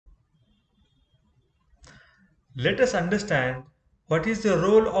Let us understand what is the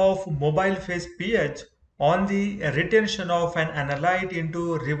role of mobile phase pH on the retention of an analyte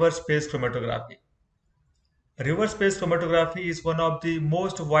into reverse phase chromatography. Reverse phase chromatography is one of the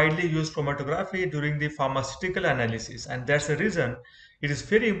most widely used chromatography during the pharmaceutical analysis, and that's the reason it is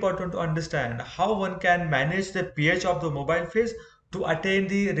very important to understand how one can manage the pH of the mobile phase to attain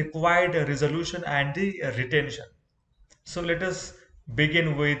the required resolution and the retention. So let us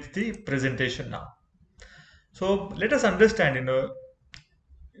begin with the presentation now. So let us understand,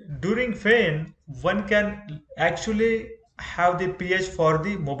 during FANE, one can actually have the pH for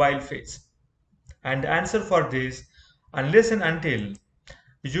the mobile phase. And the answer for this, unless and until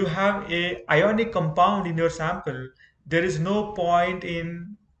you have a ionic compound in your sample, there is no point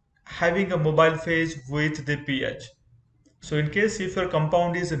in having a mobile phase with the pH. So in case if your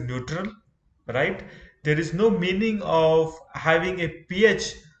compound is neutral, right, there is no meaning of having a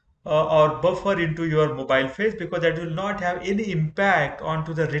pH or buffer into your mobile phase, because that will not have any impact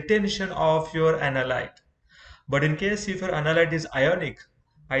onto the retention of your analyte. But in case if your analyte is ionic,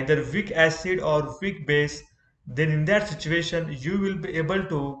 either weak acid or weak base, then in that situation you will be able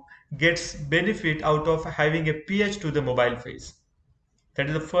to get benefit out of having a pH to the mobile phase. That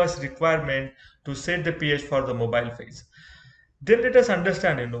is the first requirement to set the pH for the mobile phase. Then let us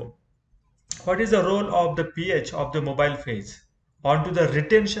understand, what is the role of the pH of the mobile phase onto the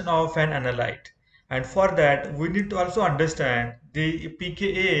retention of an analyte. And for that, we need to also understand the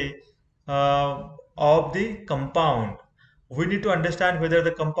pKa of the compound. We need to understand whether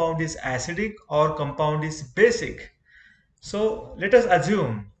the compound is acidic or compound is basic. So let us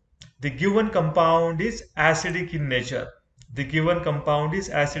assume the given compound is acidic in nature. The given compound is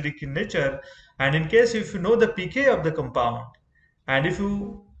acidic in nature, and in case if you know the pK of the compound, and if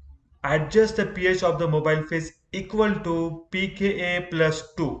you adjust the pH of the mobile phase equal to pKa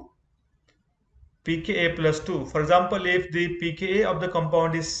plus 2, pKa plus 2. For example, if the pKa of the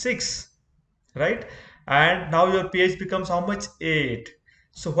compound is 6, right? And now your pH becomes how much? 8.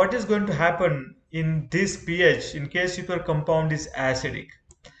 So what is going to happen in this pH in case if your compound is acidic?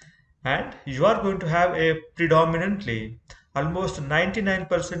 And you are going to have a predominantly almost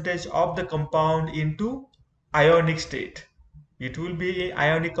 99% of the compound into ionic state. It will be a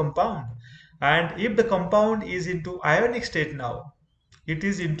ionic compound. And if the compound is into ionic state now, it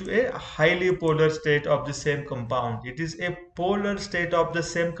is into a highly polar state of the same compound. It is a polar state of the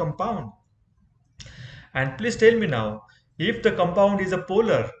same compound. And please tell me now, if the compound is a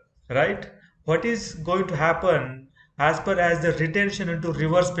polar, right, what is going to happen as per as the retention into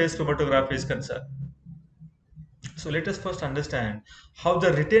reverse phase chromatography is concerned? So let us first understand how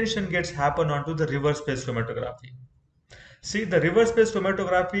the retention gets happen onto the reverse phase chromatography. See, the reverse phase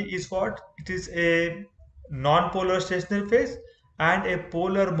chromatography is what? It is a non-polar stationary phase and a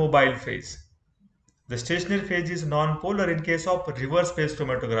polar mobile phase. The stationary phase is non-polar in case of reverse phase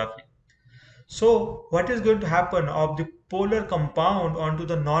chromatography. So what is going to happen of the polar compound onto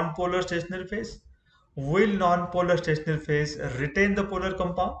the non-polar stationary phase? Will non-polar stationary phase retain the polar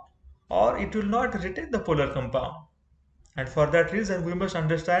compound, or it will not retain the polar compound? And for that reason, we must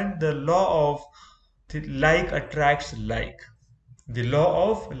understand the law of the like attracts like. The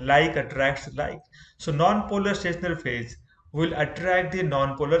law of like attracts like. So non-polar stationary phase will attract the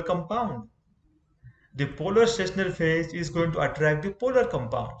non-polar compound. The polar stationary phase is going to attract the polar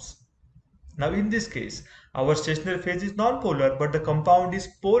compounds. Now in this case, our stationary phase is non-polar, but the compound is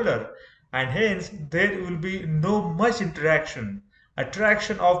polar, and hence there will be no much attraction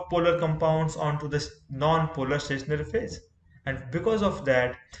of polar compounds onto the non-polar stationary phase. And because of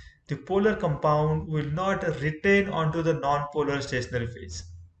that, the polar compound will not retain onto the non-polar stationary phase.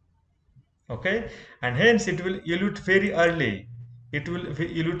 Okay, and hence it will elute very early. It will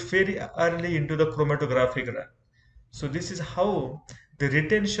elute very early into the chromatographic run. So this is how the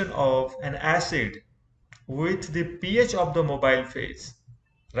retention of an acid with the pH of the mobile phase,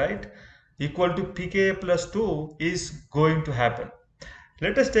 right, equal to pKa plus 2 is going to happen.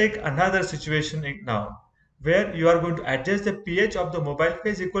 Let us take another situation now, where you are going to adjust the pH of the mobile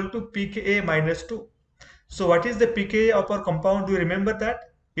phase equal to pKa minus 2. So what is the pKa of our compound? Do you remember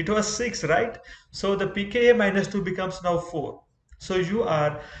that? It was 6, right? So the pKa minus 2 becomes now 4. So you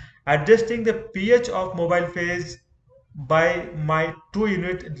are adjusting the pH of mobile phase by my 2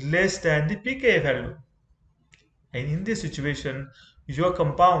 unit less than the pKa value. And in this situation, your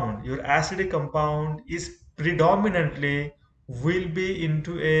compound, your acidic compound is predominantly will be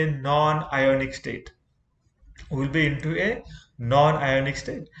into a non-ionic state. Will be into a non-ionic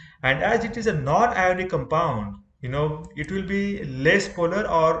state. And as it is a non-ionic compound, it will be less polar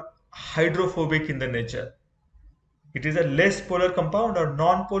or hydrophobic in the nature. It is a less polar compound or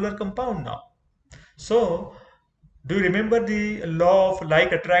non-polar compound now. So Do you remember the law of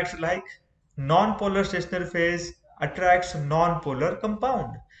like attracts like? Non-polar stationary phase attracts non-polar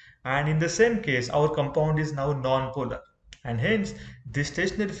compound. And in the same case, our compound is now non-polar. And hence, this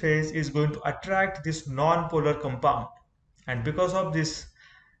stationary phase is going to attract this non-polar compound. And because of this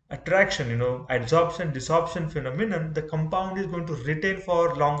attraction, adsorption, desorption phenomenon, the compound is going to retain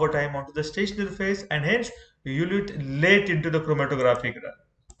for longer time onto the stationary phase, and hence you will it late into the chromatographic run.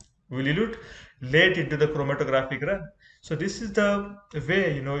 Will dilute late into the chromatographic run. So this is the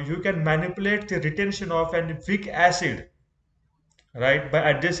way you can manipulate the retention of an weak acid, right, by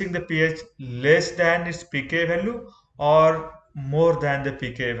adjusting the pH less than its pKa value or more than the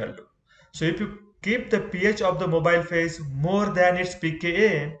pKa value. So if you keep the pH of the mobile phase more than its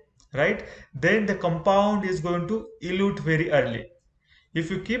pKa, right, then the compound is going to elute very early.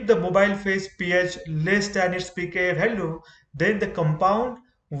 If you keep the mobile phase pH less than its pKa value, then the compound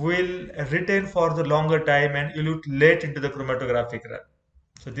will retain for the longer time and elute late into the chromatographic run.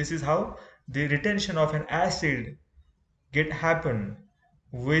 So this is how the retention of an acid get happen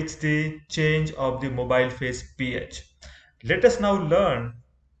with the change of the mobile phase pH. Let us now learn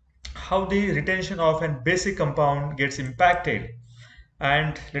how the retention of an basic compound gets impacted,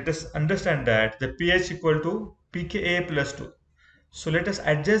 and let us understand that the pH equal to pKa plus 2. So let us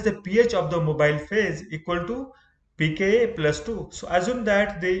adjust the pH of the mobile phase equal to pKa plus 2. So assume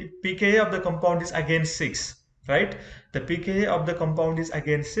that the pKa of the compound is again 6, right? The pKa of the compound is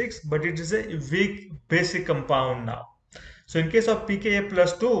again 6, but it is a weak basic compound now. So in case of pKa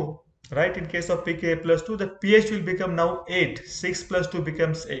plus 2, right? In case of pKa plus 2, the pH will become now 8. 6 plus 2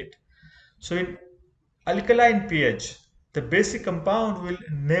 becomes 8. So in alkaline pH, the basic compound will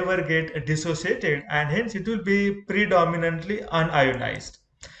never get dissociated, and hence it will be predominantly unionized.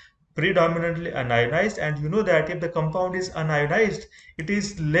 Predominantly unionized, and you know that if the compound is unionized, it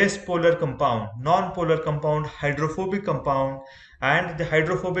is less polar compound, non-polar compound, hydrophobic compound, and the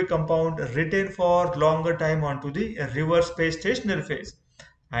hydrophobic compound retain for longer time onto the reverse phase stationary phase,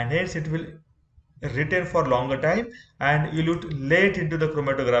 and hence it will retain for longer time and elute late into the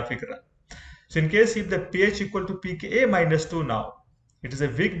chromatographic run. So in case if the pH equal to pKa minus 2 now, it is a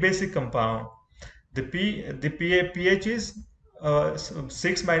weak basic compound. The pH is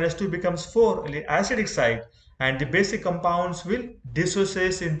 6 minus 2 becomes 4, the acidic side, and the basic compounds will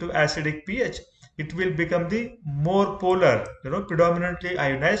dissociate into acidic pH. It will become the more polar, predominantly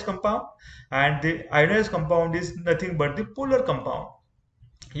ionized compound, and the ionized compound is nothing but the polar compound.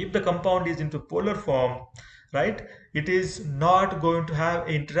 If the compound is into polar form, right, it is not going to have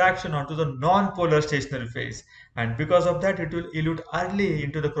interaction onto the non-polar stationary phase, and because of that it will elute early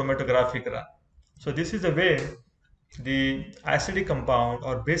into the chromatographic run. So this is the way the acidic compound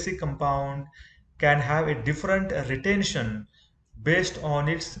or basic compound can have a different retention based on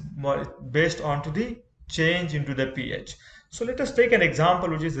its based on to the change into the pH. So let us take an example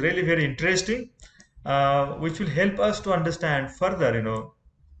which is really very interesting, which will help us to understand further,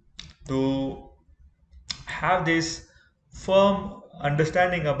 to have this firm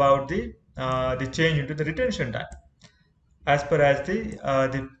understanding about the change into the retention time as per as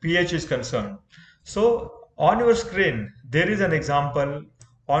the pH is concerned. So on your screen there is an example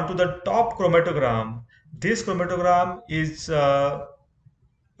onto the top chromatogram. This chromatogram is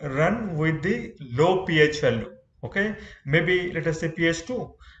run with the low pH value. Okay, maybe let us say pH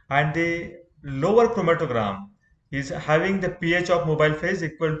 2, and the lower chromatogram is having the pH of mobile phase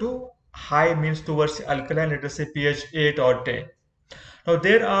equal to high, means towards alkaline, let us say pH 8 or 10. Now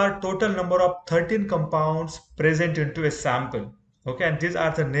there are total number of 13 compounds present into a sample. Okay, and these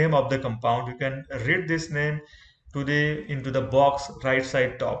are the name of the compound. You can read this name to the into the box right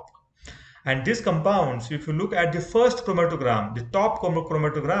side top. And these compounds, if you look at the first chromatogram, the top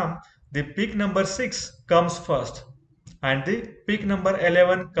chromatogram, the peak number 6 comes first, and the peak number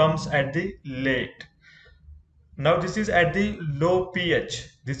 11 comes at the late. Now this is at the low pH.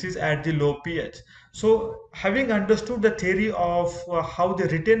 This is at the low pH. So having understood the theory of how the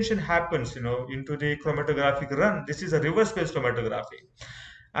retention happens, into the chromatographic run, this is a reverse phase chromatography.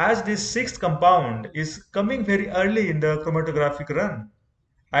 As this sixth compound is coming very early in the chromatographic run,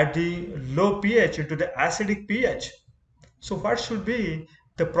 at the low pH into the acidic pH. So what should be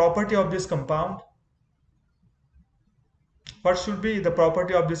the property of this compound? What should be the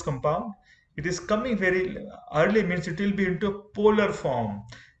property of this compound? It is coming very early, means it will be into a polar form.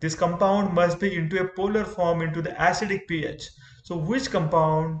 This compound must be into a polar form into the acidic pH. So which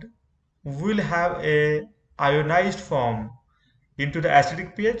compound will have a ionized form into the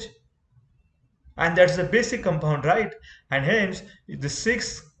acidic pH? And that's the basic compound, right? And hence the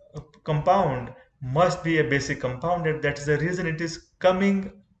sixth compound must be a basic compound, and that is the reason it is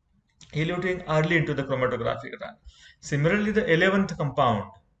coming eluting early into the chromatographic run. Similarly, the 11th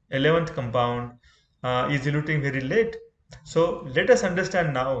compound is eluting very late. So let us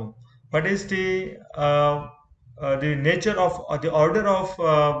understand now what is the nature of or the order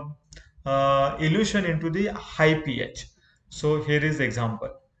of elution into the high pH. So here is the example.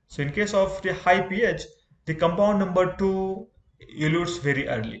 So in case of the high pH, the compound number 2 elutes very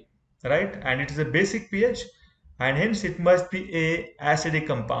early, right? And it is a basic pH, and hence it must be a acidic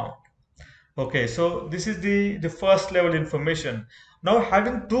compound. Okay, so this is the first level information. Now,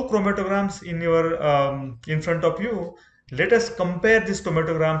 having two chromatograms in your in front of you, let us compare these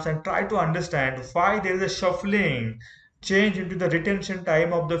chromatograms and try to understand why there is a shuffling change into the retention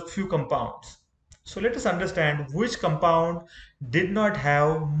time of the few compounds. So let us understand which compound did not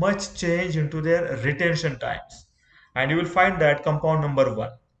have much change into their retention times. And you will find that compound number 1.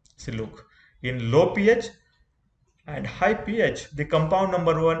 See, look, in low pH, and high pH, the compound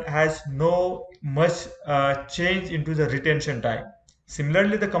number 1 has no much change into the retention time.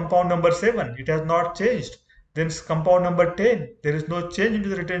 Similarly, the compound number 7, it has not changed. Then compound number 10, there is no change into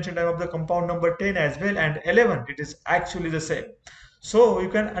the retention time of the compound number 10 as well. And 11, it is actually the same. So you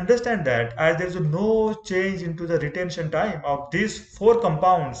can understand that as there is no change into the retention time of these four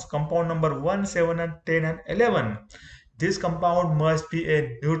compounds, compound number 1, 7 and 10 and 11, this compound must be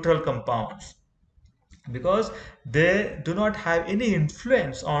a neutral compound because they do not have any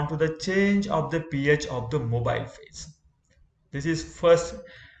influence onto the change of the pH of the mobile phase. This is first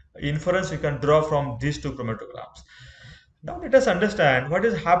inference you can draw from these two chromatograms. Now let us understand what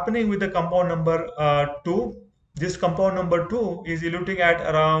is happening with the compound number 2. This compound number 2 is eluting at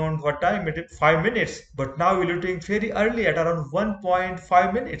around what time? It is 5 minutes, but now eluting very early at around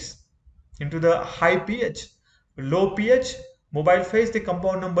 1.5 minutes into the high pH. Low pH mobile phase, the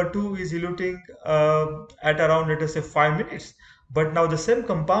compound number 2 is eluting at around, let us say, 5 minutes. But now the same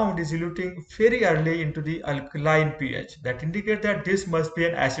compound is eluting very early into the alkaline pH. That indicates that this must be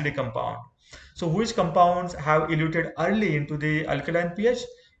an acidic compound. So which compounds have eluted early into the alkaline pH?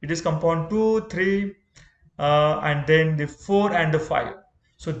 It is compound 2, 3, and then the 4 and the 5.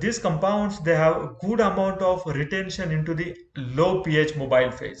 So these compounds, they have a good amount of retention into the low pH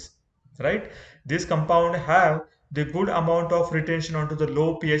mobile phase, right? This compound have the good amount of retention onto the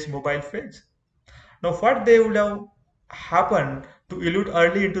low pH mobile phase. Now what they would have happened to elute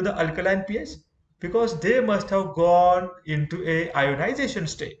early into the alkaline pH? Because they must have gone into a ionization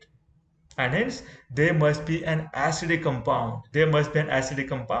state, and hence they must be an acidic compound. They must be an acidic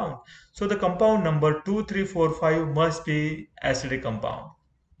compound. So the compound number 2, 3, 4, 5 must be acidic compound.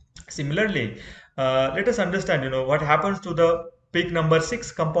 Similarly, let us understand, what happens to the peak number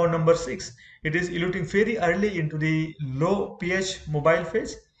 6, compound number 6. It is eluting very early into the low pH mobile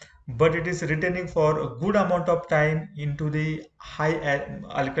phase, but it is retaining for a good amount of time into the high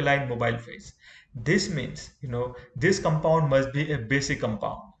alkaline mobile phase. This means, this compound must be a basic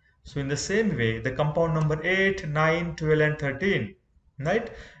compound. So in the same way, the compound number 8, 9, 12, and 13,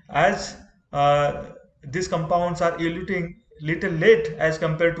 right? As these compounds are eluting little late as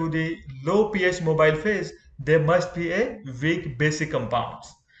compared to the low pH mobile phase, they must be a weak basic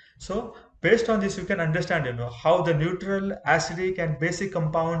compounds. So based on this, you can understand, how the neutral, acidic, and basic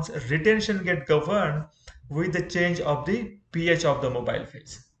compounds retention get governed with the change of the pH of the mobile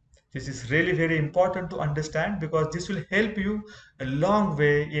phase. This is really very important to understand because this will help you a long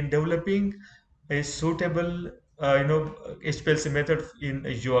way in developing a suitable, HPLC method in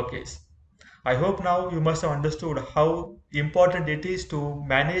your case. I hope now you must have understood how important it is to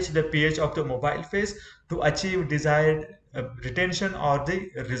manage the pH of the mobile phase to achieve desired retention or the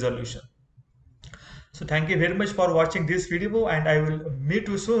resolution. So thank you very much for watching this video, and I will meet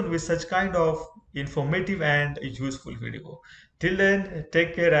you soon with such kind of informative and useful video. Till then,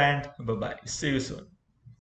 take care and bye bye. See you soon.